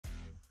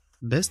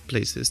best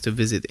places to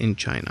visit in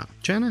China.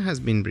 China has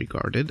been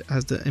regarded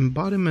as the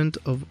embodiment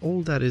of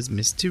all that is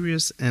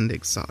mysterious and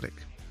exotic,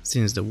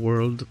 since the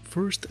world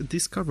first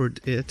discovered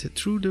it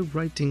through the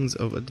writings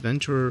of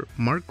adventurer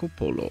Marco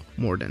Polo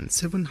more than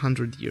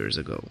 700 years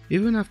ago.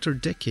 Even after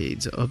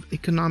decades of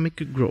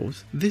economic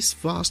growth, this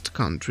vast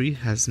country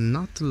has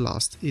not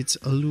lost its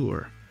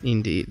allure.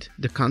 Indeed,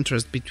 the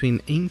contrast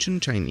between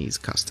ancient Chinese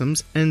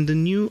customs and the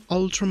new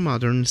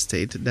ultra-modern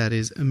state that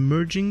is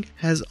emerging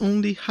has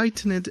only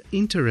heightened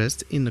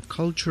interest in a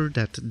culture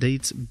that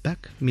dates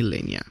back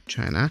millennia.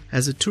 China,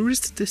 as a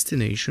tourist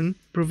destination,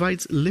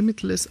 provides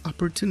limitless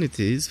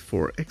opportunities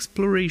for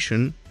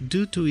exploration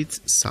due to its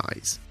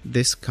size.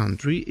 This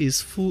country is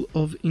full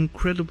of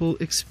incredible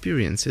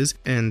experiences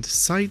and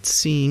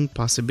sightseeing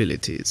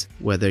possibilities.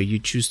 Whether you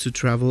choose to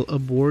travel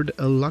aboard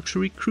a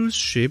luxury cruise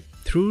ship,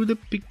 through the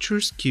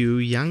picturesque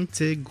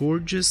Yangtze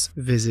Gorges,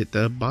 visit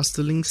a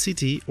bustling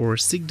city, or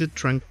seek the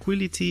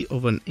tranquility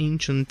of an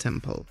ancient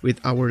temple.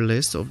 With our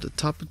list of the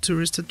top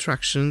tourist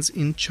attractions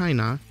in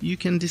China, you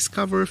can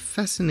discover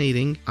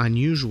fascinating,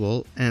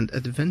 unusual, and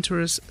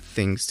adventurous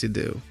things to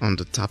do. On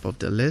the top of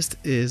the list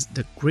is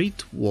the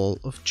Great Wall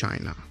of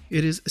China.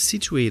 It is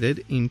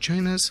situated in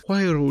China's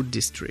Huairou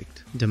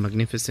district. The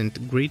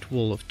magnificent Great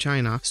Wall of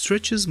China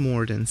stretches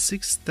more than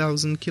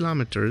 6,000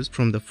 kilometers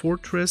from the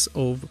fortress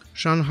of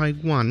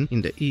Shanhaiguan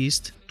in the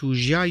east to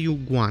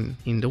Jiayuguan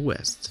in the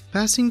west,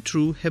 passing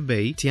through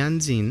Hebei,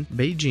 Tianjin,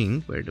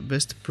 Beijing, where the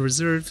best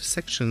preserved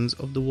sections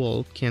of the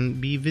wall can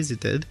be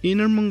visited,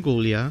 Inner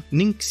Mongolia,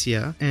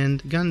 Ningxia,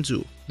 and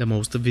Ganzhou. The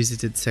most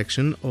visited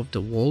section of the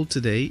wall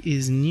today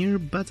is near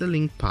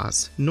Badaling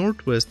Pass,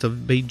 northwest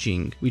of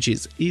Beijing, which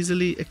is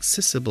easily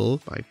accessible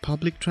by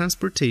public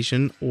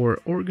transportation or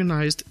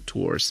organized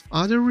tours.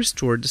 Other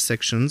restored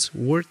sections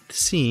worth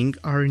seeing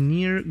are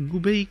near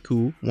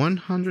Gubeiku,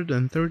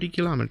 130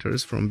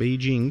 kilometers from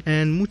Beijing,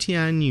 and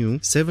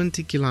Mutianyu,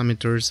 70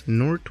 kilometers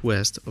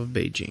northwest of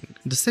Beijing.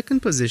 The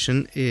second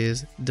position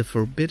is the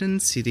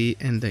Forbidden City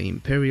and the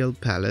Imperial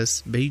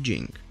Palace,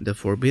 Beijing. The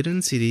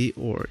Forbidden City,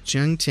 or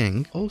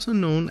Jiangtiang, also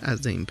known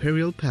as the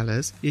Imperial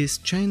Palace, is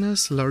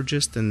China's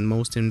largest and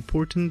most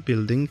important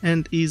building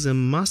and is a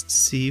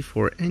must-see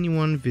for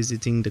anyone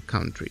visiting the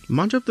country.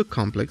 Much of the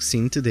complex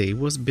seen today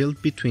was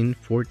built between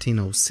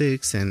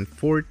 1406 and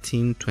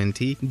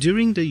 1420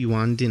 during the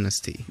Yuan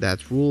dynasty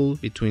that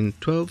ruled between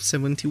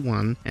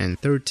 1271 and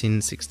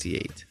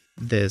 1368.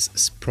 This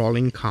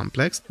sprawling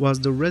complex was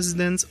the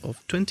residence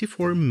of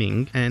 24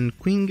 Ming and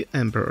Qing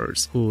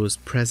emperors, whose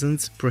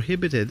presence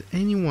prohibited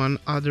anyone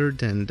other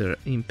than the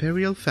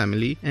imperial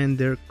family and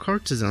their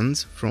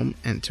courtesans from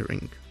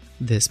entering.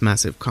 This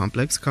massive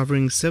complex,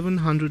 covering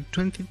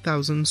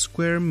 720,000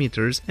 square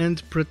meters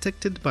and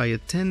protected by a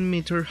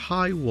 10-meter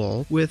high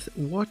wall with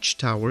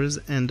watchtowers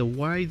and a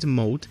wide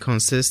moat,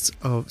 consists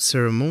of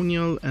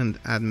ceremonial and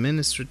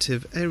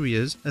administrative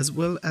areas as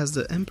well as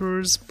the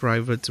emperor's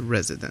private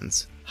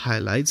residence.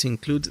 Highlights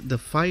include the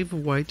 5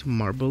 white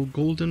marble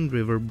Golden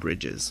River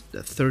bridges,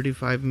 the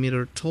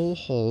 35-meter tall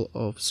Hall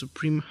of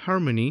Supreme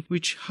Harmony,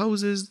 which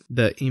houses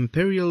the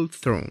imperial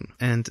throne,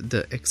 and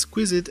the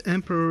exquisite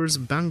Emperor's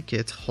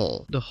Banquet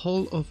Hall, the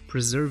Hall of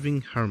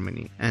Preserving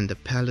Harmony, and the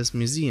Palace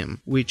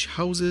Museum, which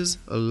houses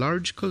a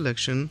large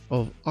collection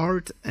of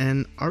art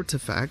and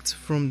artifacts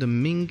from the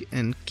Ming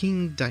and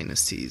Qing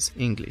dynasties.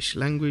 English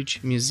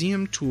language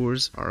museum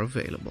tours are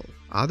available.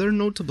 Other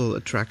notable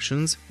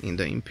attractions in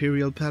the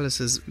Imperial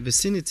Palace's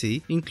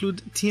vicinity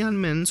include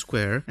Tiananmen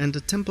Square and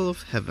the Temple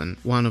of Heaven,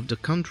 one of the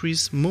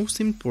country's most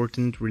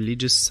important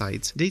religious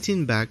sites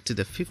dating back to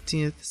the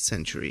 15th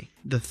century.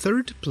 The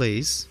third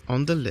place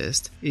on the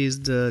list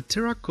is the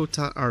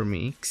Terracotta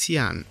Army,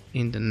 Xi'an.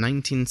 In the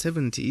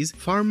 1970s,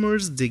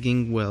 farmers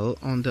digging well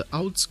on the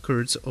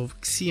outskirts of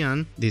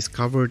Xi'an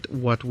discovered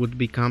what would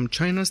become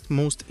China's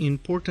most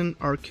important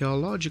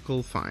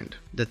archaeological find,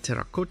 the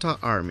Terracotta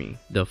Army.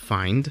 The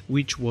find,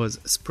 which was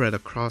spread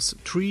across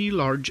 3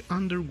 large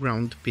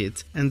underground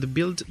pits and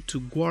built to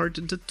guard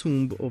the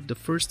tomb of the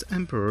first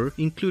emperor,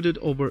 included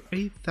over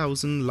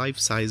 8,000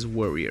 life-size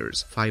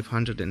warriors,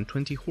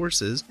 520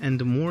 horses,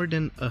 and more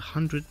than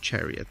 100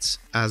 chariots,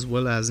 as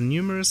well as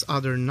numerous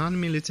other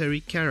non-military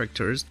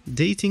characters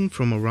dating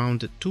from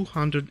around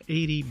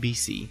 280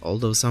 BC.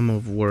 Although some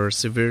of were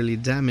severely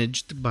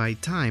damaged by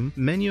time,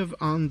 many of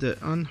the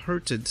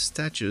unhurted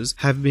statues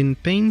have been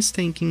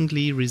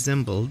painstakingly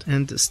resembled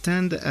and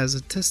stand as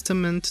a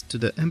testament to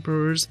the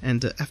emperor's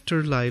and the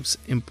afterlife's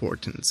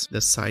importance.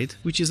 The site,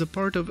 which is a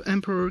part of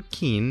Emperor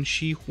Qin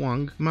Shi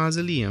Huang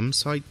Mausoleum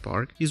Side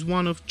Park, is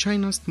one of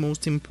China's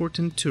most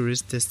important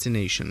tourist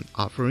destinations,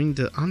 offering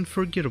the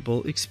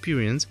unforgettable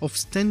experience of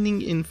standing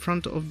in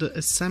front of the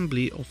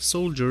assembly of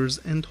soldiers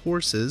and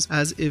horses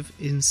as if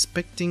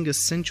inspecting a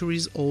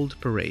centuries-old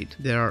parade.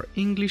 There are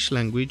English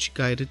language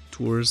guided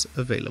tours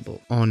available.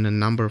 On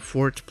number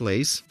 4th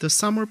place, the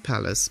Summer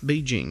Palace,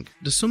 Beijing.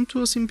 The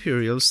sumptuous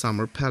Imperial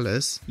Summer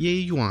Palace,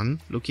 Yeyuan,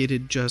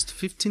 located just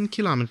 15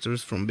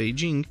 kilometers from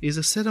Beijing, is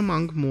a set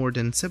among more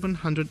than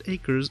 700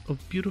 acres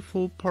of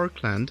beautiful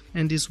parkland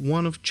and is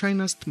one of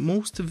China's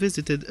most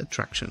visited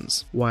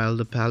attractions. While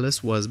the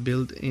palace was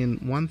built in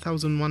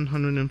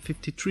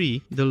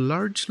 1153, the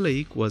large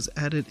lake was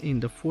added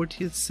in the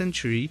 40th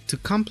century to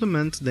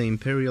complement the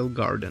imperial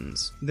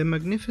gardens. The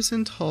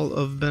magnificent Hall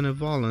of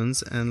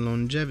Benevolence and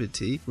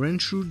Longevity,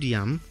 Renshu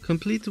Diam,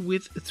 complete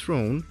with a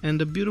throne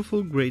and a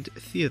beautiful great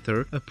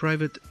theater, a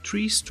private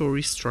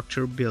 3-story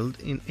structure built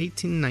in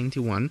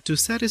 1891 to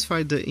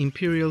satisfy the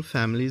imperial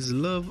family's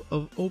love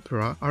of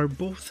opera, are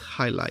both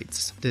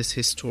highlights. This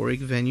historic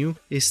venue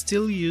is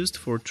still used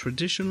for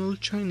traditional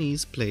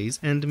Chinese plays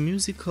and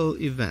musical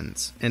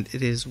events, and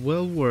it is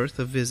well worth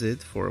a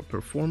visit for a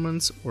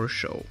performance or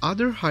show.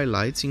 Other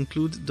highlights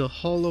include the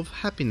Hall of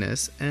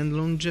Happiness and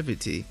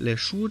Longevity, Le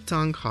Shu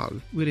Tang Hall,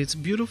 with its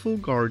beautiful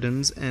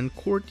gardens and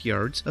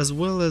courtyards, as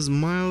well as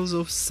miles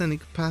of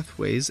scenic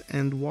pathways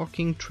and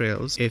walking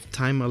trails. If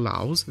time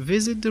allows,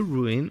 visit the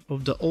ruin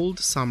of the old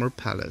Summer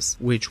Palace,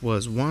 which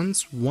was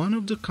once one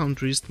of the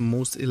country's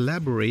most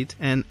elaborate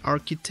and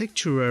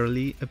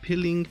architecturally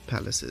appealing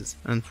palaces.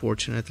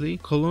 Unfortunately,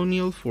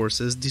 colonial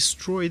forces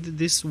destroyed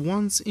this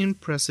once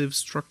impressive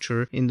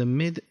structure in the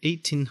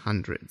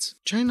mid-1800s.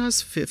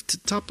 China's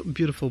 5th top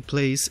beautiful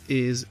place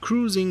is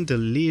cruising the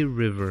Li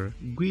River,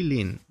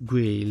 Guilin.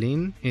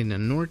 Guilin, in the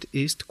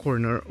northeast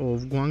corner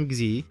of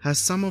Guangxi, has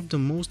some of the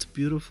most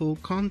beautiful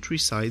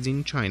countrysides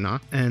in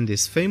China and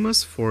is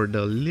famous for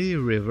the Li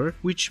River,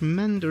 which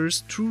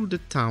meanders through the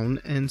town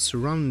and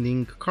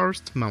surrounding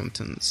karst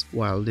mountains.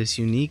 While this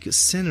unique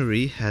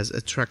scenery has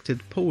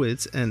attracted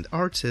poets and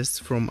artists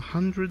from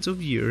hundreds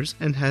of years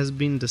and has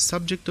been the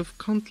subject of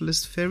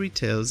countless fairy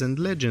tales and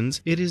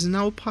legends, it is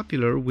now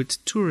popular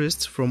with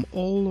tourists from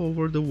all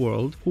over the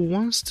world who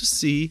wants to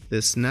see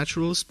this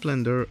natural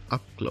splendor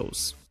up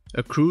close.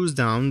 A cruise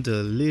down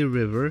the Li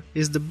River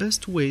is the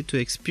best way to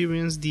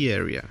experience the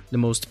area. The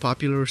most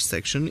popular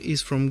section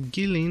is from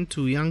Guilin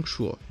to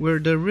Yangshuo, where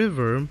the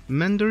river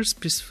meanders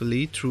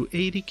peacefully through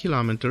 80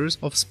 kilometers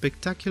of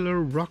spectacular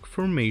rock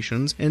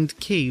formations and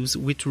caves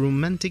with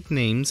romantic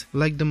names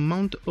like the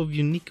Mount of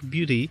Unique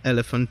Beauty,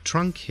 Elephant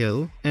Trunk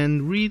Hill,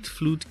 and Reed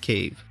Flute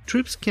Cave.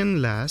 Trips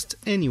can last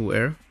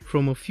anywhere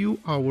from a few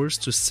hours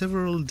to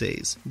several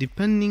days,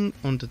 depending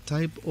on the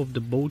type of the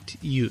boat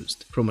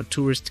used, from a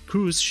tourist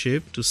cruise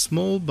ship to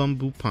small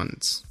bamboo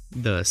ponds.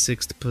 The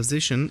 6th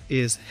position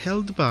is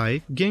held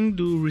by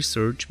Gengdu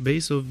Research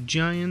Base of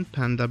Giant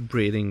Panda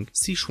Breeding,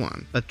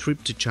 Sichuan. A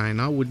trip to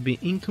China would be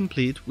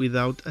incomplete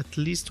without at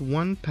least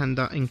one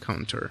panda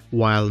encounter.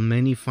 While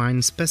many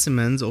fine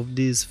specimens of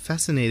these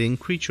fascinating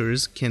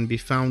creatures can be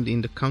found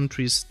in the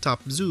country's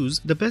top zoos,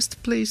 the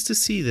best place to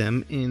see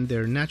them in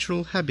their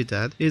natural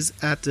habitat is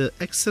at the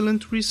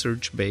excellent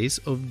research base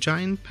of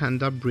Giant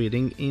Panda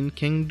Breeding in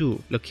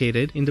Chengdu,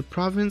 located in the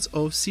province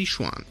of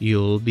Sichuan.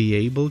 You'll be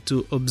able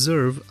to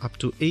observe up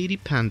to 80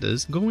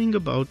 pandas going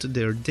about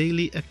their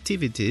daily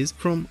activities,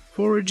 from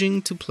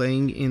foraging to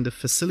playing in the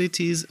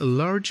facility's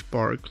large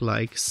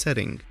park-like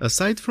setting.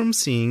 Aside from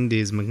seeing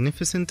these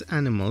magnificent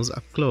animals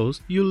up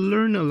close, you'll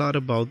learn a lot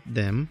about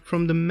them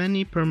from the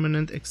many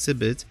permanent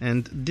exhibits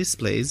and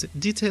displays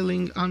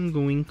detailing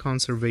ongoing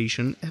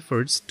conservation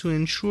efforts to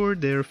ensure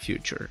their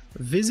future.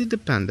 Visit the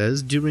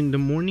pandas during the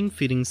morning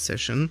feeding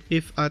session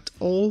if at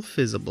all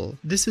feasible.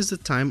 This is the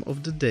time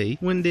of the day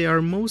when they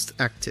are most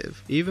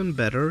active. Even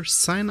better,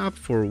 sign up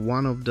for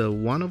one of the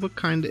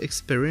one-of-a-kind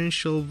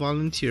experiential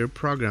volunteer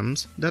programs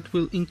that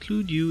will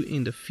include you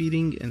in the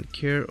feeding and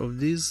care of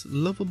these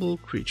lovable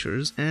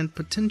creatures and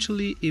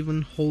potentially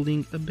even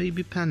holding a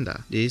baby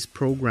panda. These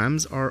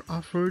programs are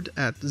offered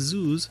at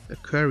zoos,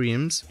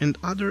 aquariums, and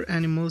other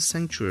animal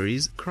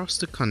sanctuaries across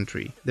the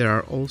country. There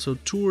are also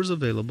tours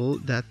available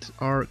that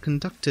are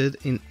conducted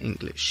in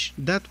English.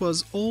 That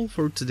was all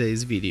for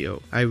today's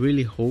video. I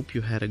really hope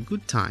you had a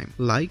good time.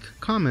 Like,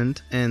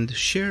 comment, and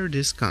share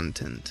this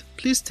content.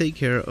 Please take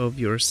care of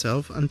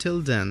yourself.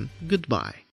 Until then, goodbye.